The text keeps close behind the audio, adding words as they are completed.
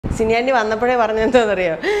സിനിയാൻറ്റി വന്നപ്പോഴേ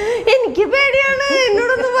പറഞ്ഞെന്തോന്നറിയോ, എനിക്ക് പേടിയാണ്,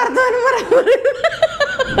 എന്നോടൊന്നും വർത്തമാനം പറയാൻ.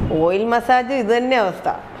 ഓയിൽ മസാജ് ഇത് തന്നെ അവസ്ഥ.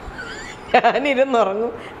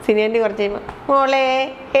 ഞാനിരുന്നുറങ്ങും, സിനിയാൻറ്റി കുറച്ച് കഴിയുമ്പോൾ മോളെ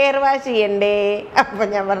ഹെയർ വാഷ് ചെയ്യണ്ടേ? അപ്പം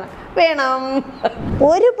ഞാൻ പറഞ്ഞു വേണം.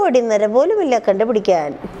 ഒരു പൊടി നിര പോലുമില്ല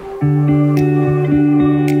കണ്ടുപിടിക്കാൻ.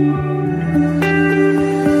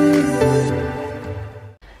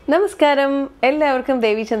 നമസ്കാരം, എല്ലാവർക്കും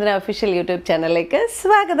ദേവി ചന്ദ്രന ഒഫീഷ്യൽ യൂട്യൂബ് ചാനലിലേക്ക്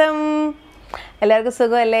സ്വാഗതം. എല്ലാവർക്കും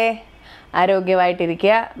സുഖമല്ലേ?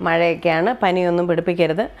 ആരോഗ്യമായിട്ടിരിക്കുക. മഴയൊക്കെയാണ്, പനിയൊന്നും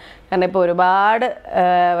പിടിപ്പിക്കരുത്. കാരണം ഇപ്പോൾ ഒരുപാട്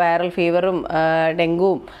വൈറൽ ഫീവറും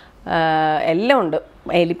ഡെങ്കുവും എല്ലാം ഉണ്ട്,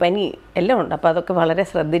 എലിപ്പനി എല്ലാം ഉണ്ട്. അപ്പോൾ അതൊക്കെ വളരെ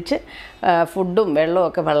ശ്രദ്ധിച്ച് ഫുഡും വെള്ളവും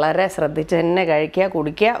ഒക്കെ വളരെ ശ്രദ്ധിച്ച് തന്നെ കഴിക്കുക,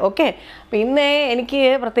 കുടിക്കുക. ഓക്കെ. അപ്പോൾ ഇന്ന് എനിക്ക്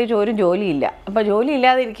പ്രത്യേകിച്ച് ഒരു ജോലിയില്ല. അപ്പോൾ ജോലി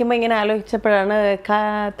ഇല്ലാതെ ഇരിക്കുമ്പോൾ ഇങ്ങനെ ആലോചിച്ചപ്പോഴാണ്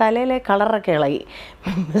തലയിലെ കളറൊക്കെ ഇളകി.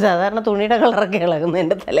 സാധാരണ തുണിയുടെ കളറൊക്കെ ഇളകുന്നു,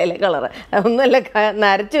 എൻ്റെ തലയിലെ കളറ് ഒന്നുമല്ല,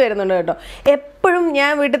 നരച്ച് വരുന്നുണ്ട് കേട്ടോ. എപ്പോഴും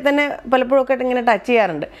ഞാൻ വീട്ടിൽ തന്നെ പലപ്പോഴും ഒക്കെ ഇങ്ങനെ ടച്ച്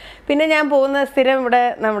ചെയ്യാറുണ്ട്. പിന്നെ ഞാൻ പോകുന്ന സ്ഥിരം ഇവിടെ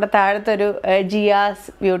നമ്മുടെ താഴത്തൊരു ജിയാസ്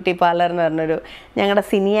ബ്യൂട്ടി പാർലർ എന്ന് പറഞ്ഞൊരു ഞങ്ങളുടെ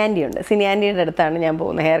സിനിയാൻറ്റി ഉണ്ട്. സിനിയാൻറ്റിയുടെ അടുത്താണ് ഞാൻ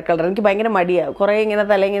പോകുന്നത്. ഹെയർ കളർ എനിക്ക് ഭയങ്കര മടിയാവും. കുറേ ഇങ്ങനെ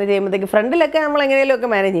തല ഇങ്ങനെ ചെയ്യുമ്പോഴത്തേക്ക് ഫ്രണ്ടിലൊക്കെ നമ്മൾ എങ്ങനെയൊക്കെ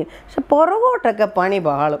മാനേജ് ചെയ്യും, പക്ഷെ പുറകോട്ടൊക്കെ പണി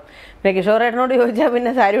പാളും. പിന്നെ കിഷോറേട്ടനോട് ചോദിച്ചാൽ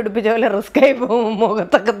പിന്നെ സാരി ഉടുപ്പിച്ച പോലെ റിസ്ക്കായി പോകും,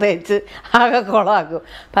 മുഖത്തൊക്കെ തേച്ച് ആകെ കുളമാക്കും.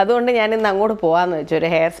 അപ്പം അതുകൊണ്ട് ഞാനിന്ന് അങ്ങോട്ട് പോകാമെന്ന് വെച്ചു. ഒരു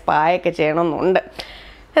ഹെയർ സ്പായൊക്കെ ചെയ്യണമെന്നുണ്ട്.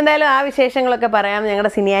 എന്തായാലും ആ വിശേഷങ്ങളൊക്കെ പറയാം.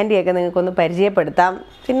 ഞങ്ങളുടെ സിനിയാൻറ്റിയൊക്കെ നിങ്ങൾക്കൊന്ന് പരിചയപ്പെടുത്താം.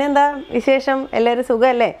 പിന്നെന്താ വിശേഷം? എല്ലാവരും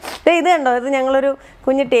സുഖമല്ലേ? ഇത് കണ്ടോ, ഇത് ഞങ്ങളൊരു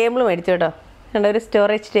കുഞ്ഞ് ടേബിൾ മേടിച്ചു കേട്ടോ. കണ്ടോ, ഒരു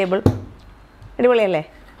സ്റ്റോറേജ് ടേബിൾ, അടിപൊളിയല്ലേ?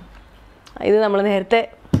 ഇത് നമ്മൾ നേരത്തെ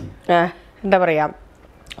എന്താ പറയുക,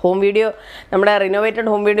 ഹോം വീഡിയോ, നമ്മുടെ റിനോവേറ്റഡ്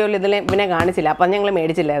ഹോം വീഡിയോയിൽ ഇതിനെ കാണിച്ചില്ല. അപ്പം ഞങ്ങൾ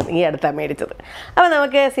മേടിച്ചില്ലായിരുന്നു, ഈ അടുത്താണ് മേടിച്ചത്. അപ്പോൾ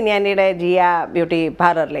നമുക്ക് സിനിയാൻറ്റിയുടെ ജിയ ബ്യൂട്ടി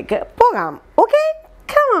പാർലറിലേക്ക് പോകാം. ഓക്കെ,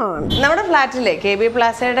 നമ്മുടെ ഫ്ലാറ്റിലെ KB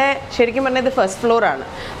പ്ലാസയുടെ ശരിക്കും പറഞ്ഞാൽ ഇത് ഫസ്റ്റ് ഫ്ലോറാണ്.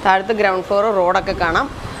 താഴത്ത് ഗ്രൗണ്ട് ഫ്ലോർ, റോഡൊക്കെ കാണാം,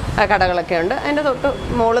 കടകളൊക്കെ ഉണ്ട്. അതിൻ്റെ തൊട്ട്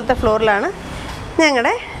മുകളിലത്തെ ഫ്ലോറിലാണ്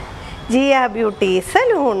ഞങ്ങളുടെ Jiya beauty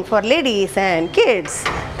salon for ladies and kids.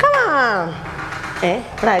 Come on.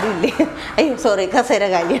 ഇവിടെ ആരും ഇല്ലേ? അയ്യോ സോറി, കസേര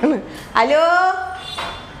കാര്യമാണ്. ഹലോ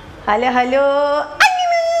ഹലോ ഹലോ,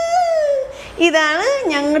 ഇതാണ്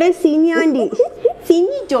ഞങ്ങളുടെ സിനിയാൻറ്റി,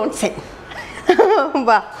 സിനി ജോൺസൺ.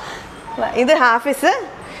 വാ, ഇത് ഹാഫിസ്,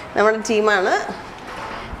 നമ്മുടെ ടീമാണ്.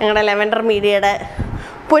 ഞങ്ങളുടെ ലെവൻഡർ മീഡിയയുടെ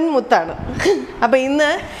പൊന്മുത്താണ്. അപ്പോൾ ഇന്ന്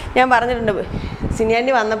ഞാൻ പറഞ്ഞിട്ടുണ്ട്,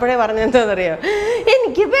 സിനിയാൻറ്റി വന്നപ്പോഴേ പറഞ്ഞെന്തോന്നറിയോ,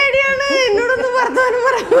 എനിക്ക് പേടിയാണ്, എന്നോടൊന്നും വർത്തമാനം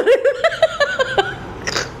പറയാൻ.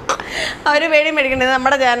 അവർ പേടി മേടിക്കേണ്ടത്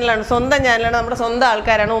നമ്മുടെ ചാനലാണ്, സ്വന്തം ചാനലാണ്, നമ്മുടെ സ്വന്തം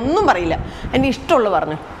ആൾക്കാരാണ്, ഒന്നും പറയില്ല. എൻ്റെ ഇഷ്ടമുള്ളൂ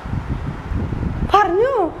പറഞ്ഞു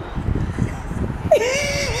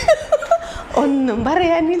ഒന്നും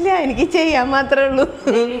പറയാനില്ല, എനിക്ക് ചെയ്യാൻ മാത്രമേ ഉള്ളൂ.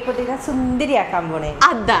 സുന്ദരിയാക്കാൻ പോണേ,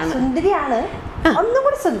 അതാണ് സുന്ദരിയാണ്, ഒന്നും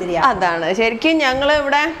കൂടി സുന്ദരിയാണ്. അതാണ് ശരിക്കും. ഞങ്ങൾ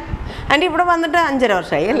ഇവിടെ ആൻറ്റി ഇവിടെ വന്നിട്ട് 5.5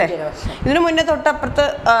 വർഷമായി അല്ലേ? ഇതിനു മുന്നേ തൊട്ടപ്പുറത്ത്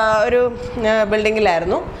ഒരു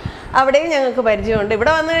ബിൽഡിങ്ങിലായിരുന്നു, അവിടെയും ഞങ്ങൾക്ക് പരിചയമുണ്ട്.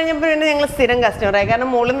 ഇവിടെ വന്നു കഴിഞ്ഞപ്പോൾ പിന്നെ ഞങ്ങൾ സ്ഥിരം കസ്റ്റമറായി. കാരണം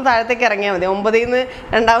മുകളിൽ നിന്ന് താഴത്തേക്ക് ഇറങ്ങിയാൽ മതി, 9ൽ നിന്ന്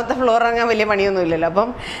 2ാമത്തെ ഫ്ലോർ ഇറങ്ങാൻ വലിയ പണിയൊന്നും ഇല്ലല്ലോ. അപ്പം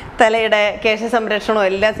തലയുടെ കേശ സംരക്ഷണവും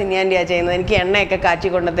എല്ലാം സിനിയാൻറ്റിയാണ് ചെയ്യുന്നത്. എനിക്ക് എണ്ണയൊക്കെ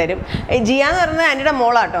കാച്ചി കൊണ്ട് തരും. ജിയ എന്ന് പറയുന്നത് ആൻറ്റിയുടെ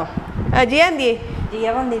മോളാട്ടോ. ജിയ എന്തിയേ? ജിയ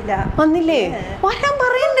വന്നില്ലേ? വരാൻ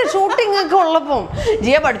പറയണ്ടേ, ഷൂട്ടിംഗ് ഒക്കെ ഉള്ളപ്പം.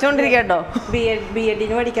 ജിയ പഠിച്ചോണ്ടിരിക്കട്ടോ,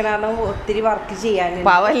 ബി.എഡിന് പഠിക്കണം, ഒത്തിരി വർക്ക് ചെയ്യാൻ.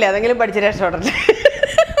 പാവല്ലേ, അതെങ്കിലും പഠിച്ച് രക്ഷപ്പെടട്ടെ.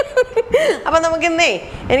 അപ്പം നമുക്കിന്നേ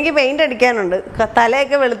എനിക്ക് പെയിന്റ് അടിക്കാനുണ്ട്.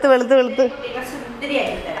 തലയൊക്കെ വെളുത്ത്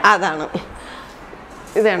അതാണ്.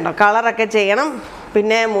 ഇത് കണ്ടോ, കളറൊക്കെ ചെയ്യണം.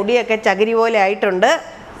 പിന്നെ മുടിയൊക്കെ ചകിരി പോലെ ആയിട്ടുണ്ട്.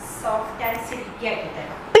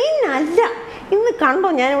 പിന്നല്ല, ഇന്ന് കണ്ടോ,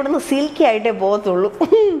 ഞാൻ ഇവിടുന്ന് സിൽക്കി ആയിട്ടേ പോകത്തുള്ളൂ.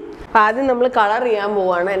 അപ്പം ആദ്യം നമ്മൾ കളർ ചെയ്യാൻ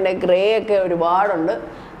പോവാണ്. എൻ്റെ ഗ്രേ ഒക്കെ ഒരുപാടുണ്ട്,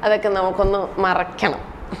 അതൊക്കെ നമുക്കൊന്ന് മറയ്ക്കണം.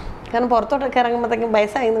 കാരണം പുറത്തോട്ടൊക്കെ ഇറങ്ങുമ്പോഴത്തേക്കും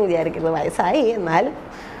വയസ്സായി എന്ന് വിചാരിക്കുന്നത്, വയസ്സായി എന്നാലും.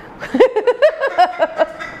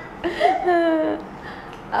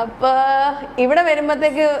 അപ്പോൾ ഇവിടെ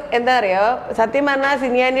വരുമ്പോഴത്തേക്ക് എന്താ അറിയോ, സത്യം പറഞ്ഞാൽ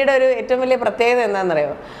സിനിയാൻറ്റിയുടെ ഒരു ഏറ്റവും വലിയ പ്രത്യേകത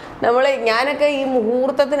എന്താണെന്നറിയോ, ഞാനൊക്കെ ഈ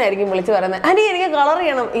മുഹൂർത്തത്തിനായിരിക്കും വിളിച്ച് പറയുന്നത്, ആൻറ്റി എനിക്ക് കളർ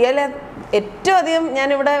ചെയ്യണം. ഇയാളെ ഏറ്റവും അധികം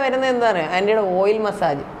ഞാനിവിടെ വരുന്നത് എന്താ പറയുക, ആൻറ്റിയുടെ ഓയിൽ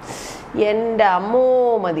മസാജ്. എൻ്റെ അമ്മോ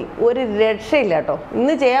മതി, ഒരു രക്ഷയില്ല കേട്ടോ.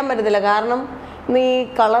 ഇന്ന് ചെയ്യാൻ പറ്റത്തില്ല, കാരണം ഇന്ന് ഈ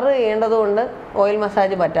കളർ ചെയ്യേണ്ടത് കൊണ്ട് ഓയിൽ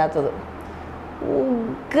മസാജ് പറ്റാത്തത്.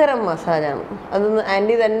 ഉഗ്രം മസാജാണ് അത്.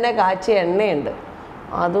 ആൻറ്റി തന്നെ കാച്ചിയ എണ്ണയുണ്ട്,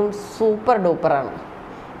 അതും സൂപ്പർ ഡൂപ്പറാണ്.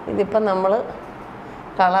 ഇതിപ്പം നമ്മൾ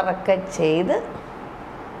കളറൊക്കെ ചെയ്ത്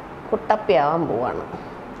കുട്ടപ്പിയാവാൻ പോവാണ്.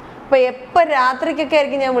 അപ്പോൾ എപ്പോൾ രാത്രിക്കൊക്കെ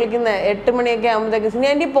ആയിരിക്കും ഞാൻ വിളിക്കുന്നത്, 8 മണിയൊക്കെ ആകുമ്പോഴത്തേക്ക്,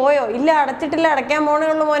 സിനിയാൻറ്റി പോയോ? ഇല്ല, അടച്ചിട്ടില്ല, അടയ്ക്കാൻ പോണേ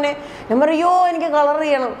ഉള്ളൂ മോനെ. ഞാൻ പറയും, അയ്യോ എനിക്ക് കളർ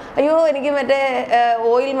ചെയ്യണം, അയ്യോ എനിക്ക് മറ്റേ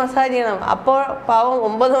ഓയിൽ മസാജ് ചെയ്യണം. അപ്പോൾ പാവം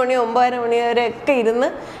 9 മണി 9:30 മണി വരെയൊക്കെ ഇരുന്ന്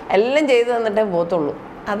എല്ലാം ചെയ്ത് തന്നിട്ടേ പോകത്തുള്ളൂ.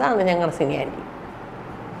 അതാണ് ഞങ്ങളുടെ സിനിയാൻറ്റി.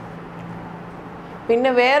 പിന്നെ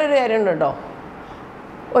വേറൊരു കാര്യമുണ്ട് കേട്ടോ,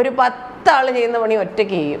 ഒരു 10 10 ആൾ ചെയ്യുന്ന പണി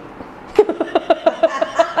ഒറ്റയ്ക്ക് ചെയ്യും.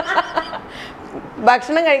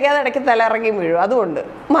 ഭക്ഷണം കഴിക്കാതെ ഇടയ്ക്ക് തലയിറങ്ങി വീഴും. അതുകൊണ്ട്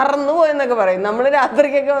മറന്നുപോയെന്നൊക്കെ പറയും. നമ്മൾ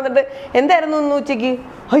രാത്രിക്കൊക്കെ വന്നിട്ട് എന്തായിരുന്നു ഇന്ന് ഉച്ചയ്ക്ക്?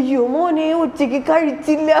 അയ്യോ മോനെ ഉച്ചയ്ക്ക്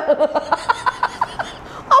കഴിച്ചില്ല.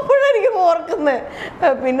 അപ്പോഴെനിക്ക് ഓർക്കുന്നത്.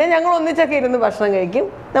 പിന്നെ ഞങ്ങൾ ഒന്നിച്ചൊക്കെ ഇരുന്ന് ഭക്ഷണം കഴിക്കും.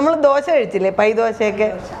 നമ്മൾ ദോശ കഴിച്ചില്ലേ, പൈ ദോശയൊക്കെ.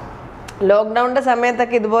 ലോക്ക്ഡൗണിൻ്റെ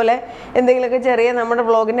സമയത്തൊക്കെ ഇതുപോലെ എന്തെങ്കിലുമൊക്കെ ചെറിയ നമ്മുടെ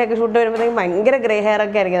വ്ളോഗിൻ്റെയൊക്കെ ഷൂട്ട് വരുമ്പോഴത്തേക്കും ഭയങ്കര ഗ്രേ ഹെയർ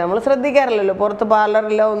ഒക്കെ ആയിരിക്കും. നമ്മൾ ശ്രദ്ധിക്കാറില്ലല്ലോ, പുറത്ത്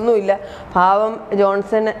പാർലറില്ല, ഒന്നുമില്ല. പാവം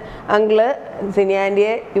ജോൺസൺ അങ്കിള് സിനി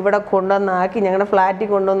ആൻറ്റിയെ ഇവിടെ കൊണ്ടുവന്നാക്കി ഞങ്ങളുടെ ഫ്ലാറ്റിൽ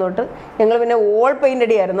കൊണ്ടുവന്നിട്ട് ഞങ്ങൾ പിന്നെ ഓൾ പെയിൻ്റ്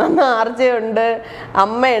അടിയായിരുന്നു. അന്ന് ആർച്ചയുണ്ട്,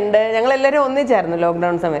 അമ്മയുണ്ട്, ഞങ്ങളെല്ലാവരും ഒന്നിച്ചായിരുന്നു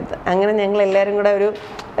ലോക്ക്ഡൗൺ സമയത്ത്. അങ്ങനെ ഞങ്ങളെല്ലാവരും കൂടെ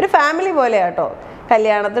ഒരു ഫാമിലി പോലെയാട്ടോ.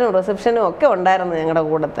 കല്യാണത്തിനും റിസപ്ഷനും ഒക്കെ ഉണ്ടായിരുന്നു ഞങ്ങളുടെ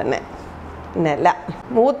കൂടെ തന്നെ. പിന്നെ അല്ല,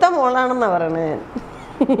 മൂത്ത മോളാണെന്നാണ് പറയണത് ഞാൻ.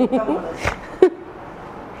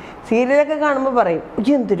 സീരിയലൊക്കെ കാണുമ്പോൾ പറയും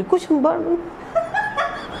എന്തൊരു കുശുമ്പാണ്.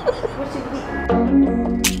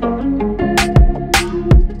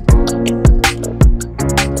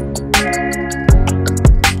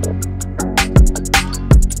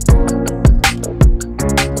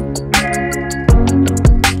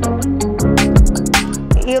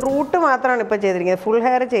 ഈ റൂട്ട് മാത്രമാണ് ഇപ്പോൾ ചെയ്തിരിക്കുന്നത്, ഫുൾ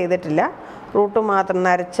ഹെയർ ചെയ്തിട്ടില്ല. റൂട്ട് മാത്രം,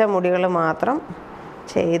 നരച്ച മുടികൾ മാത്രം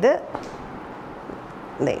ചെയ്ത്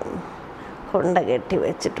കൊണ്ട കെട്ടി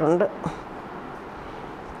വെച്ചിട്ടുണ്ട്.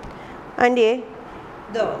 ആൻറ്റിയെ,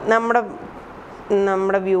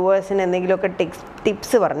 നമ്മുടെ വ്യൂവേഴ്സിന് എന്തെങ്കിലുമൊക്കെ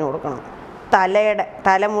ടിപ്സ് പറഞ്ഞു കൊടുക്കണം.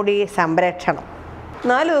 തലമുടി സംരക്ഷണം.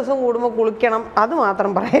 4 ദിവസം കൂടുമ്പോൾ കുളിക്കണം, അത്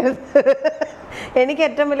മാത്രം പറയരുത്. എനിക്ക്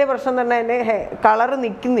ഏറ്റവും വലിയ പ്രശ്നം തന്നെ എൻ്റെ കളറ്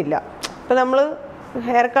നിൽക്കുന്നില്ല. ഇപ്പം നമ്മൾ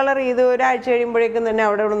ഹെയർ കളർ ചെയ്ത് ഒരാഴ്ച കഴിയുമ്പോഴേക്കും തന്നെ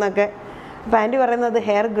അവിടെ ഇവിടെ നിന്നൊക്കെ. അപ്പം ആൻറ്റി പറയുന്നത്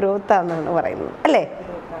ഹെയർ ഗ്രോത്താണെന്നാണ് പറയുന്നത്, അല്ലേ?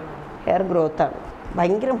 ഹെയർ ഗ്രോത്താണ്.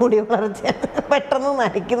 ഭയങ്കര മുടി വളർച്ച, പെട്ടെന്ന്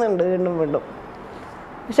നനയ്ക്കുന്നുണ്ട് വീണ്ടും വീണ്ടും.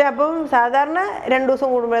 പക്ഷെ അപ്പം സാധാരണ 2 ദിവസം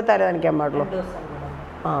കൂടുമ്പോഴേ തല നനയ്ക്കാൻ പാടുള്ളൂ.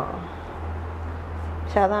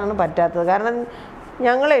 പക്ഷെ അതാണ് പറ്റാത്തത്. കാരണം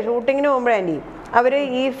ഞങ്ങളെ ഷൂട്ടിങ്ങിന് പോകുമ്പോഴേ ആൻറ്റി അവർ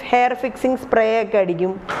ഈ ഹെയർ ഫിക്സിങ് സ്പ്രേ ഒക്കെ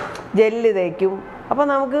അടിക്കും, ജെല്ല് തേക്കും. അപ്പോൾ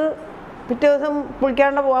നമുക്ക് പിറ്റേ ദിവസം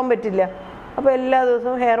കുളിക്കാണ്ട് പോകാൻ പറ്റില്ല. അപ്പോൾ എല്ലാ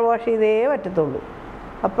ദിവസവും ഹെയർ വാഷ് ചെയ്തേ പറ്റത്തുള്ളൂ.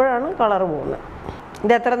 അപ്പോഴാണ് കളറ് പോകുന്നത്.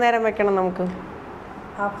 ഇത് എത്ര നേരം വെക്കണം നമുക്ക്?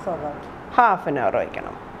 ഹാഫ് ആൻ അവർ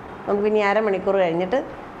വയ്ക്കണം. നമുക്ക് ഇനി 1/2 മണിക്കൂർ കഴിഞ്ഞിട്ട്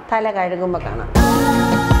തല കഴുകുമ്പോൾ കാണാം.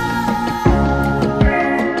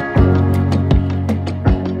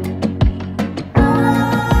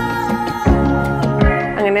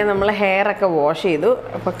 അങ്ങനെ നമ്മൾ ഹെയറൊക്കെ വാഷ് ചെയ്തു.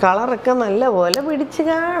 അപ്പോൾ കളറൊക്കെ നല്ലപോലെ പിടിച്ച്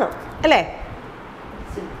കാണും, അല്ലേ?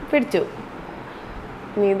 പിടിച്ചു.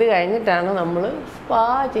 ഇനി ഇത് കഴിഞ്ഞിട്ടാണ് നമ്മൾ സ്പാ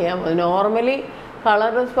ചെയ്യാൻ പോകുന്നത്. നോർമലി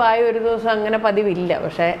കളർ സ്പായ ഒരു ദിവസം അങ്ങനെ പതിവില്ല.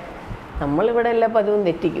 പക്ഷേ നമ്മളിവിടെ എല്ലാ പതിവും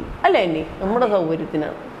തെറ്റിക്കും, അല്ലേ ആൻറ്റി? നമ്മുടെ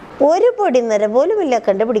സൗകര്യത്തിനാണ്. ഒരു പൊടി നിര പോലുമില്ല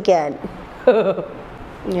കണ്ടുപിടിക്കാൻ.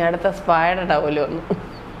 ഇനി അടുത്ത സ്പായുടെ ടവല് വന്നു.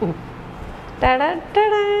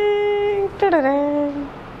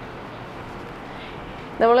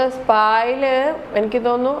 നമ്മൾ സ്പായിൽ എനിക്ക്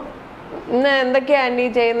തോന്നുന്നു ഇന്ന് എന്തൊക്കെയാണ് ആൻറ്റി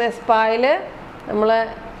ചെയ്യുന്ന സ്പായിൽ? നമ്മൾ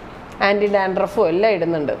ആൻറ്റി ഡാൻഡ്രഫും എല്ലാം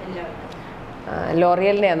ഇടുന്നുണ്ട്.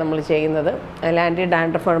 ലോറിയലിനെയാണ് നമ്മൾ ചെയ്യുന്നത്. അതിൽ ആൻറ്റി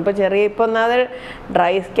ഡാൻഡ്രഫാണ്. ഇപ്പോൾ ഇപ്പോൾ ഒന്നാമത്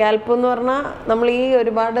ഡ്രൈ സ്കാൽപ്പ് എന്ന് പറഞ്ഞാൽ നമ്മൾ ഈ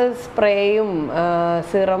ഒരുപാട് സ്പ്രേയും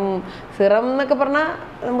സിറം എന്നൊക്കെ പറഞ്ഞാൽ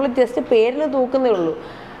നമ്മൾ ജസ്റ്റ് പേരിൽ തൂക്കുന്നേ ഉള്ളൂ.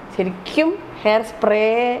 ശരിക്കും ഹെയർ സ്പ്രേ,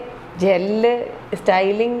 ജെല്ല്,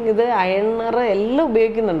 സ്റ്റൈലിങ്, ഇത് അയണർ എല്ലാം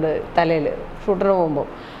ഉപയോഗിക്കുന്നുണ്ട് തലയിൽ ഷൂട്ടിന് പോകുമ്പോൾ.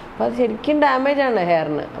 അപ്പോൾ അത് ശരിക്കും ഡാമേജാണ്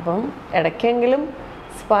ഹെയറിന്. അപ്പം ഇടയ്ക്കെങ്കിലും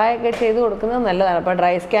സ്പായൊക്കെ ചെയ്ത് കൊടുക്കുന്നത് നല്ലതാണ്. അപ്പോൾ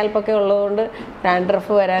ഡ്രൈ സ്കാൽപ്പൊക്കെ ഉള്ളതുകൊണ്ട്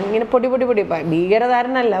ഡാൻഡ്രഫ് വരാൻ ഇങ്ങനെ പൊടി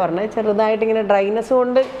ഭീകരതാരനല്ല പറഞ്ഞത്, ചെറുതായിട്ട് ഇങ്ങനെ ഡ്രൈനെസ്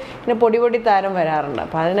കൊണ്ട് ഇങ്ങനെ പൊടി താരം വരാറുണ്ട്.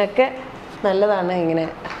 അപ്പോൾ അതിനൊക്കെ നല്ലതാണ് ഇങ്ങനെ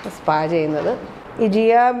സ്പാ ചെയ്യുന്നത്. ഈ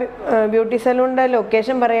ജിയ ബ്യൂട്ടി സലൂണിൻ്റെ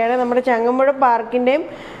ലൊക്കേഷൻ പറയുകയാണെങ്കിൽ നമ്മുടെ ചങ്ങമ്പുഴ പാർക്കിൻ്റെയും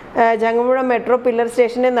ചങ്ങമ്പുഴ മെട്രോ പില്ലർ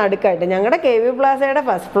സ്റ്റേഷൻ്റെയും നടുക്കായിട്ട് ഞങ്ങളുടെ KV പ്ലാസയുടെ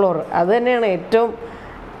ഫസ്റ്റ് ഫ്ലോർ. അത് തന്നെയാണ് ഏറ്റവും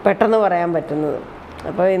പെട്ടെന്ന് പറയാൻ പറ്റുന്നത്.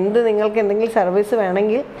 അപ്പോൾ നിങ്ങൾക്ക് എന്തെങ്കിലും സർവീസ്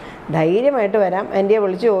വേണമെങ്കിൽ ധൈര്യമായിട്ട് വരാം. ആൻറ്റിയെ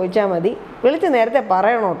വിളിച്ച് ചോദിച്ചാൽ മതി. വിളിച്ച് നേരത്തെ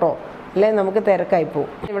പറയണം കേട്ടോ, അല്ലെങ്കിൽ നമുക്ക് തിരക്കായി പോവും.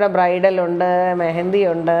 ഇവിടെ ബ്രൈഡലുണ്ട്, മെഹന്തി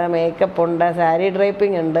ഉണ്ട്, മേക്കപ്പ് ഉണ്ട്, സാരി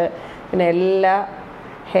ഡ്രൈപ്പിംഗ് ഉണ്ട്, പിന്നെ എല്ലാ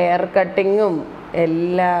ഹെയർ കട്ടിങ്ങും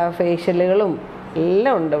എല്ലാ ഫേഷ്യലുകളും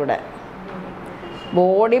എല്ലാം ഉണ്ട് ഇവിടെ.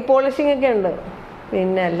 ബോഡി പോളിഷിംഗ് ഒക്കെ ഉണ്ട്.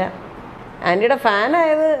 പിന്നെ അല്ല, ആൻറ്റിയുടെ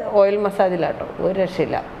ഫാനായത് ഓയിൽ മസാജിലാട്ടോ, ഒരു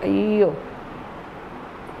രക്ഷയില്ല. അയ്യോ,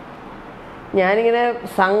 ഞാനിങ്ങനെ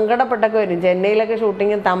സങ്കടപ്പെട്ടൊക്കെ വരും. ചെന്നൈയിലൊക്കെ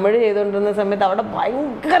ഷൂട്ടിങ് തമിഴ് ചെയ്തുകൊണ്ടിരുന്ന സമയത്ത് അവിടെ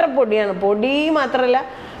ഭയങ്കര പൊടിയാണ്. പൊടി മാത്രമല്ല,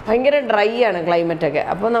 ഭയങ്കര ഡ്രൈ ആണ് ക്ലൈമറ്റൊക്കെ.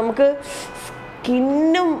 അപ്പോൾ നമുക്ക്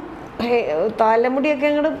സ്കിന്നും തലമുടിയൊക്കെ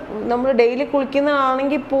അങ്ങോട്ട് നമ്മൾ ഡെയിലി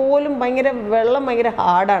കുളിക്കുന്നതാണെങ്കിൽ പോലും വെള്ളം ഭയങ്കര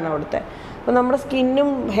ഹാർഡാണ് അവിടുത്തെ. അപ്പോൾ നമ്മുടെ സ്കിന്നും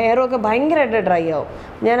ഹെയറും ഒക്കെ ഭയങ്കരമായിട്ട് ഡ്രൈ ആവും.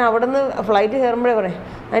 ഞാൻ അവിടെ നിന്ന് ഫ്ലൈറ്റ് കയറുമ്പോഴേ പറയാം,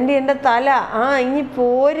 ആൻറ്റി എൻ്റെ തല ഇനി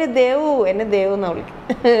പോര് ദേവു, എന്നെ ദേവു എന്നാണ് വിളിക്കും,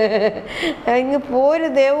 ഇങ്ങ് പോര്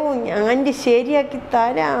ദേവു, ആൻറ്റി ശരിയാക്കി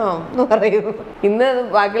തരാം എന്ന് പറയും. ഇന്ന്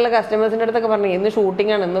ബാക്കിയുള്ള കസ്റ്റമേഴ്സിൻ്റെ അടുത്തൊക്കെ പറഞ്ഞു ഇന്ന്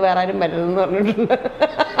ഷൂട്ടിങ്ങാണ്, ഇന്ന് വേറെ ആരും വരരുതെന്ന് പറഞ്ഞിട്ടുണ്ട്.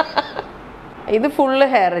 ഇത് ഫുള്ള്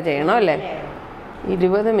ഹെയർ ചെയ്യണം അല്ലേ?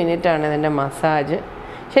 20 മിനിറ്റാണ് ഇതിൻ്റെ മസാജ്.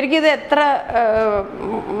 ശരിക്കും ഇത് എത്ര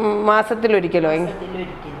മാസത്തിലൊരിക്കലോ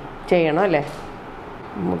ചെയ്യണം അല്ലേ?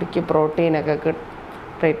 മുടിക്ക് പ്രോട്ടീനൊക്കെ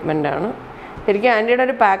ട്രീറ്റ്മെൻറ്റാണ്. ശരിക്കും ആൻറ്റിയുടെ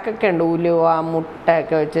ഒരു പാക്കൊക്കെ ഉണ്ട്, ഉലുവ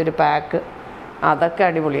മുട്ടയൊക്കെ വെച്ചൊരു പാക്ക്, അതൊക്കെ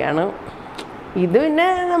അടിപൊളിയാണ്. ഇത് പിന്നെ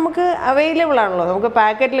നമുക്ക് അവൈലബിൾ ആണല്ലോ, നമുക്ക്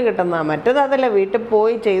പാക്കറ്റിൽ കിട്ടുന്നതാണ്. മറ്റേത് അതല്ല, വീട്ടിൽ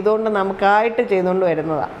പോയി ചെയ്തുകൊണ്ട് നമുക്കായിട്ട് ചെയ്തുകൊണ്ട്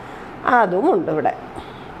വരുന്നതാണ്. അതും ഉണ്ട് ഇവിടെ.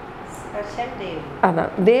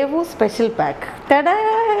 അതാണ് ദേവു സ്പെഷ്യൽ പാക്ക്. തടാ,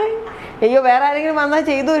 അയ്യോ വേറെ ആരെങ്കിലും വന്നാൽ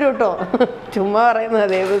ചെയ്തു തരും കേട്ടോ, ചുമ്മാ പറയുന്നത്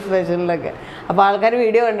ദേവു സ്പെഷ്യലിലൊക്കെ. അപ്പോൾ ആൾക്കാർ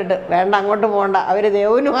വീഡിയോ കണ്ടിട്ട് വേണ്ട അങ്ങോട്ട് പോകണ്ട, അവർ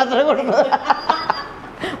ദേവുവിന് മാത്രമേ കൊടുക്കുന്നത്.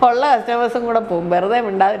 ഉള്ള കസ്റ്റമേഴ്സും കൂടെ പോകും, വെറുതെ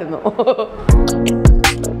മിണ്ടാതിരുന്നു.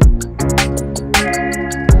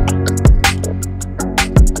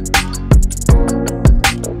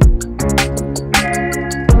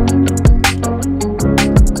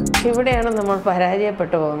 ഇവിടെയാണ് നമ്മൾ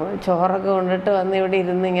പരാജയപ്പെട്ടു പോകുന്നത്. ചോറൊക്കെ കൊണ്ടിട്ട് വന്ന് ഇവിടെ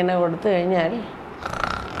ഇരുന്ന് ഇങ്ങനെ കൊടുത്തു കഴിഞ്ഞാൽ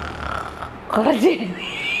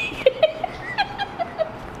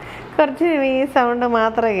കുറച്ച് ഈ സൗണ്ട്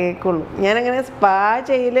മാത്രമേ കേൾക്കുള്ളൂ. ഞാനങ്ങനെ സ്പാ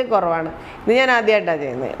ചെയ്യൽ കുറവാണ്. ഇത് ഞാൻ ആദ്യമായിട്ടാണ്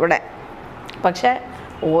ചെയ്യുന്നത് ഇവിടെ. പക്ഷേ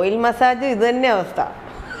ഓയിൽ മസാജ് ഇത് തന്നെ അവസ്ഥ.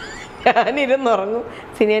 ഞാനിരുന്നുറങ്ങും,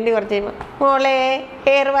 സിനിയാൻറ്റി കുറച്ച് കഴിയുമ്പോൾ മോളെ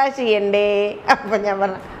ഹെയർ വാഷ് ചെയ്യണ്ടേ, അപ്പം ഞാൻ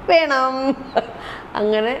പറഞ്ഞു വേണം.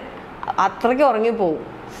 അങ്ങനെ അത്രയ്ക്ക് ഉറങ്ങിപ്പോവും.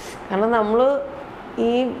 കാരണം നമ്മൾ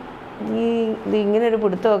ഇത് ഇങ്ങനെ ഒരു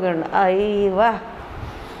പിടുത്തമൊക്കെ ഉണ്ട്. വാ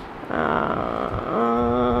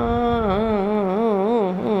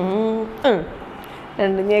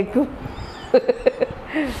രണ്ട് ഞെക്കും.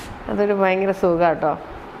 അതൊരു ഭയങ്കര സുഖം കേട്ടോ.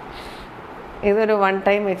 ഇതൊരു 1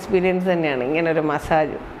 ടൈം എക്സ്പീരിയൻസ് തന്നെയാണ് ഇങ്ങനൊരു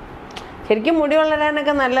മസാജ്. ശരിക്കും മുടി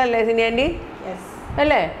വളരാനൊക്കെ നല്ലതല്ലേ സിനിയാൻറ്റി?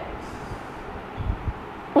 അല്ലേ?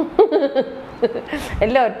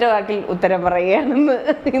 എല്ലാം ഒറ്റ വാക്കിൽ ഉത്തരം പറയുകയാണെന്ന്.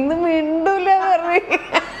 ഇന്ന് മിണ്ടൂല പറഞ്ഞു,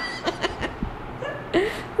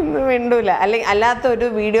 ഇന്ന് മിണ്ടൂല. അല്ലാത്ത ഒരു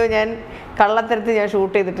വീഡിയോ ഞാൻ കള്ളത്തരത്തിൽ ഞാൻ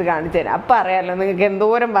ഷൂട്ട് ചെയ്തിട്ട് കാണിച്ചു തരാം. അപ്പം അറിയാമല്ലോ നിങ്ങൾക്ക്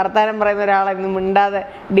എന്തോരം വർത്താനം പറയുന്ന ഒരാളെ ഇന്ന് മിണ്ടാതെ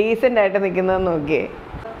ഡീസൻ്റ് ആയിട്ട് നിൽക്കുന്നതെന്ന് നോക്കിയേ.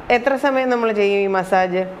 എത്ര സമയം നമ്മൾ ചെയ്യും ഈ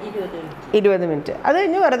മസാജ്? 20 മിനിറ്റ്. അത്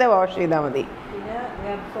കഴിഞ്ഞ് വെറുതെ വാഷ് ചെയ്താൽ മതി.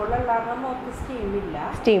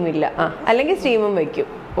 സ്റ്റീമില്ല. അല്ലെങ്കിൽ സ്റ്റീമും വയ്ക്കും.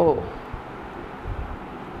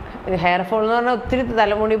 ഹെയർ ഫോൾ എന്ന് പറഞ്ഞാൽ ഒത്തിരി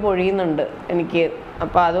തലമുടി പൊഴിയുന്നുണ്ട് എനിക്ക്.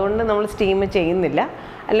 അപ്പോൾ അതുകൊണ്ട് നമ്മൾ സ്റ്റീം ചെയ്യുന്നില്ല.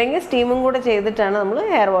 അല്ലെങ്കിൽ സ്റ്റീമും കൂടെ ചെയ്തിട്ടാണ് നമ്മൾ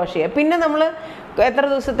ഹെയർ വാഷ് ചെയ്യുക. പിന്നെ നമ്മൾ എത്ര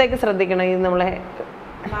ദിവസത്തേക്ക് ശ്രദ്ധിക്കണം? ഇത് നമ്മളെ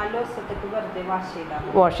 4 ദിവസത്തേക്ക് വെറുതെ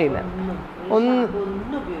വാഷ് ചെയ്ത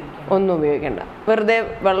ഒന്നും ഉപയോഗിക്കണ്ട, വെറുതെ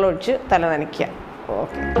വെള്ളം ഒഴിച്ച് തല നനയ്ക്കുക.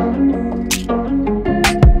 ഓക്കെ.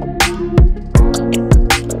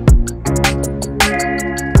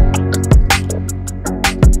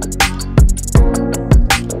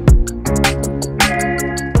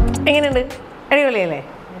 എങ്ങനെയുണ്ട്? അടിപൊളിയല്ലേ?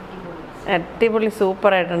 അടിപൊളി,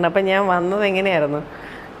 സൂപ്പറായിട്ടുണ്ട്. അപ്പം ഞാൻ വന്നത് എങ്ങനെയായിരുന്നു?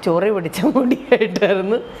 ചൊറി പിടിച്ച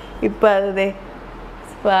മുടിയായിട്ടായിരുന്നു. ഇപ്പം അതേ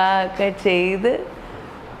സ്പാ ഒക്കെ ചെയ്ത്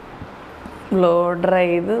ബ്ലോ ഡ്രൈ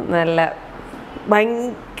ചെയ്ത് നല്ല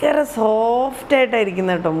ഭയങ്കര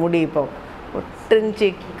സോഫ്റ്റായിട്ടായിരിക്കുന്ന കേട്ടോ മുടി. ഇപ്പം ഒട്ടും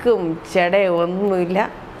ചിക്കും ചെടയും ഒന്നുമില്ല,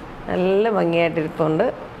 നല്ല ഭംഗിയായിട്ടിരിപ്പുണ്ട്.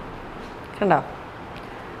 കണ്ടോ?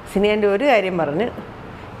 സിനിയാൻ്റെ ഒരു കാര്യം പറഞ്ഞ്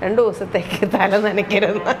 2 ദിവസത്തേക്ക് തല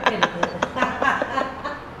നനയ്ക്കരുത്.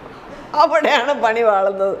 അവിടെയാണ് പണി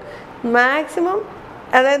വാളുന്നത്. മാക്സിമം,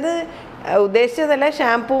 അതായത് ഉദ്ദേശിച്ചതല്ല,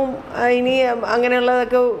 ഷാമ്പൂവും ഇനി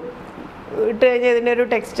അങ്ങനെയുള്ളതൊക്കെ ഇട്ട് കഴിഞ്ഞാൽ ഇതിൻ്റെ ഒരു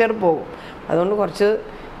ടെക്സ്ചർ പോകും. അതുകൊണ്ട് കുറച്ച്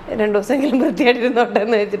 2 ദിവസമെങ്കിലും വൃത്തിയായിട്ടിരുന്നോട്ടെ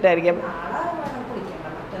എന്ന് വെച്ചിട്ടായിരിക്കും.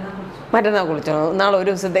 മറ്റന്നാൾ കുളിച്ചോ? നാളെ 1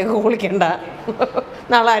 ദിവസത്തേക്ക് കുളിക്കണ്ട.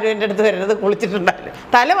 നാളെ ആരും എൻ്റെ അടുത്ത് വരരുത് കുളിച്ചിട്ടുണ്ടാവില്ല.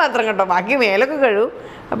 തല മാത്രം കേട്ടോ, ബാക്കി മേലൊക്കെ കഴുകും.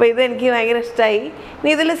 അപ്പോൾ ഇത് എനിക്ക് ഭയങ്കര ഇഷ്ടമായി. ഇനി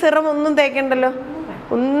ഇതിൽ സിറം ഒന്നും തേക്കണ്ടല്ലോ,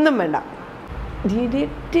 ഒന്നും വേണ്ട.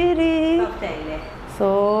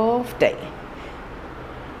 സോഫ്റ്റായി.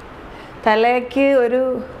 തലയ്ക്ക് ഒരു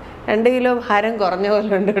 2 കിലോ ഭാരം കുറഞ്ഞ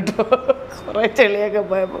പോലെ ഉണ്ട് കേട്ടോ, കുറേ ചെളിയൊക്കെ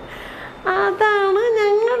പോയപ്പോൾ. അതാണ്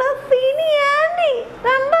ഞങ്ങളുടെ സിനിയാൻറ്റി.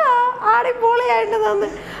 കണ്ടോ? ആടിപ്പൊളിയായിട്ട് തന്ന്.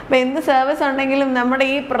 അപ്പം എന്ത് സർവീസ് ഉണ്ടെങ്കിലും നമ്മുടെ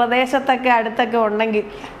ഈ പ്രദേശത്തൊക്കെ അടുത്തൊക്കെ ഉണ്ടെങ്കിൽ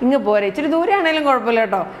ഇങ്ങ് പോരെ. ഇച്ചിരി ദൂരെയാണെങ്കിലും കുഴപ്പമില്ല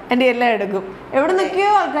കേട്ടോ, എൻ്റെ എല്ലാം എടുക്കും. എവിടെ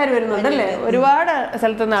നിൽക്കുകയോ ആൾക്കാർ വരുന്നുണ്ടല്ലേ, ഒരുപാട്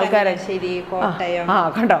സ്ഥലത്തു നിന്ന് ആൾക്കാരെ.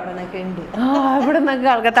 കണ്ടോ? ഇവിടെ നിന്നൊക്കെ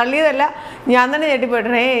ആൾക്കാർ തള്ളിയതല്ല, ഞാൻ തന്നെ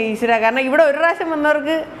ഞെട്ടിപ്പോയിട്ടേ ഈശ്വര. കാരണം ഇവിടെ ഒരു പ്രാവശ്യം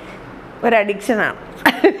വന്നവർക്ക് ഒരു അഡിക്ഷനാണ്.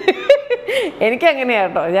 എനിക്കങ്ങനെയാണ്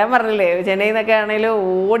കേട്ടോ. ഞാൻ പറഞ്ഞില്ലേ, ചെന്നൈയിൽ നിന്നൊക്കെ ആണെങ്കിലും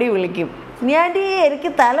ഓടി വിളിക്കും ആൻറ്റി എനിക്ക്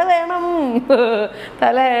തല വേണം,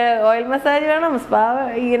 തല ഓയിൽ മസാജ് വേണം, സ്പാ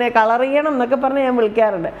ഇങ്ങനെ കളർ ചെയ്യണം എന്നൊക്കെ പറഞ്ഞ് ഞാൻ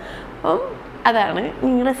വിളിക്കാറുണ്ട്. അപ്പം അതാണ്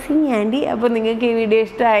നിങ്ങളുടെ സിനി ആൻറ്റി. അപ്പോൾ നിങ്ങൾക്ക് ഈ വീഡിയോ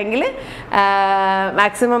ഇഷ്ടമായെങ്കിൽ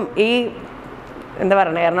മാക്സിമം ഈ എന്താ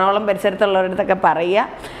പറയുക എറണാകുളം പരിസരത്തുള്ളവരടുത്തൊക്കെ പറയുക,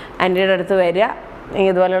 ആൻറ്റിയുടെ അടുത്ത് വരിക,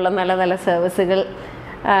 ഇതുപോലെയുള്ള നല്ല നല്ല സർവീസുകൾ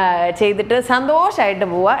ചെയ്തിട്ട് സന്തോഷമായിട്ട്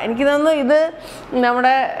പോവുക. എനിക്ക് തോന്നുന്നു ഇത്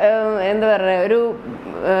നമ്മുടെ എന്താ പറയുക ഒരു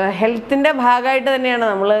ഹെൽത്തിൻ്റെ ഭാഗമായിട്ട് തന്നെയാണ്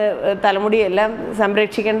നമ്മൾ തലമുടിയെല്ലാം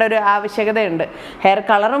സംരക്ഷിക്കേണ്ട ഒരു ആവശ്യകതയുണ്ട്. ഹെയർ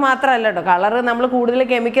കളറ് മാത്രമല്ല കേട്ടോ, കളറ് നമ്മൾ കൂടുതൽ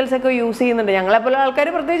കെമിക്കൽസ് ഒക്കെ യൂസ് ചെയ്യുന്നുണ്ട്, ഞങ്ങളെപ്പോലെ ആൾക്കാർ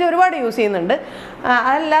പ്രത്യേകിച്ച് ഒരുപാട് യൂസ് ചെയ്യുന്നുണ്ട്.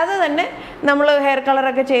 അല്ലാതെ തന്നെ നമ്മൾ ഹെയർ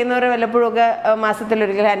കളറൊക്കെ ചെയ്യുന്നവർ വല്ലപ്പോഴൊക്കെ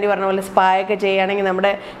മാസത്തിലൊരിക്കൽ ആൻറ്റി പറഞ്ഞ പോലെ സ്പായൊക്കെ ചെയ്യുകയാണെങ്കിൽ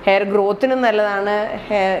നമ്മുടെ ഹെയർ ഗ്രോത്തിനും നല്ലതാണ്,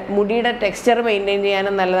 മുടിയുടെ ടെക്സ്ചർ മെയിൻറ്റെയിൻ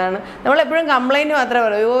ചെയ്യാനും നല്ലതാണ്. നമ്മളെപ്പോഴും കംപ്ലൈൻറ്റ് മാത്രമേ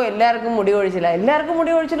പറയൂ എല്ലാവർക്കും മുടി കൊഴിച്ചില്ല, എല്ലാവർക്കും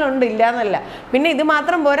മുടി കൊഴിച്ചിലുണ്ട്, ഇല്ല എന്നല്ല. പിന്നെ ഇത്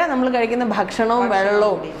മാത്രം പോരാ, നമ്മൾ കഴിക്കുന്ന ഭക്ഷണവും വെള്ളവും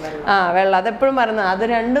വെള്ളം അതെപ്പോഴും പറയുന്നത്, അത്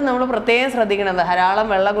രണ്ടും നമ്മൾ പ്രത്യേകം ശ്രദ്ധിക്കണം. ധാരാളം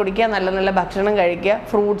വെള്ളം കുടിക്കുക, നല്ല നല്ല ഭക്ഷണം കഴിക്കുക,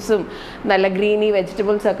 ഫ്രൂട്ട്സും നല്ല ഗ്രീനി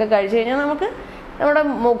വെജിറ്റബിൾസും ഒക്കെ കഴിച്ചു കഴിഞ്ഞാൽ നമുക്ക് നമ്മുടെ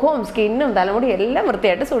മുഖവും സ്കിന്നും തലമുടി എല്ലാം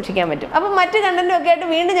വൃത്തിയായിട്ട് സൂക്ഷിക്കാൻ പറ്റും. അപ്പം മറ്റ് കണ്ടന്റും ഒക്കെ ആയിട്ട്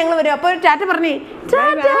വീണ്ടും ഞങ്ങൾ വരും. അപ്പോൾ ഒരു ടാറ്റ പറഞ്ഞേ,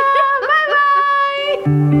 ബൈ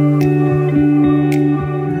ബൈ.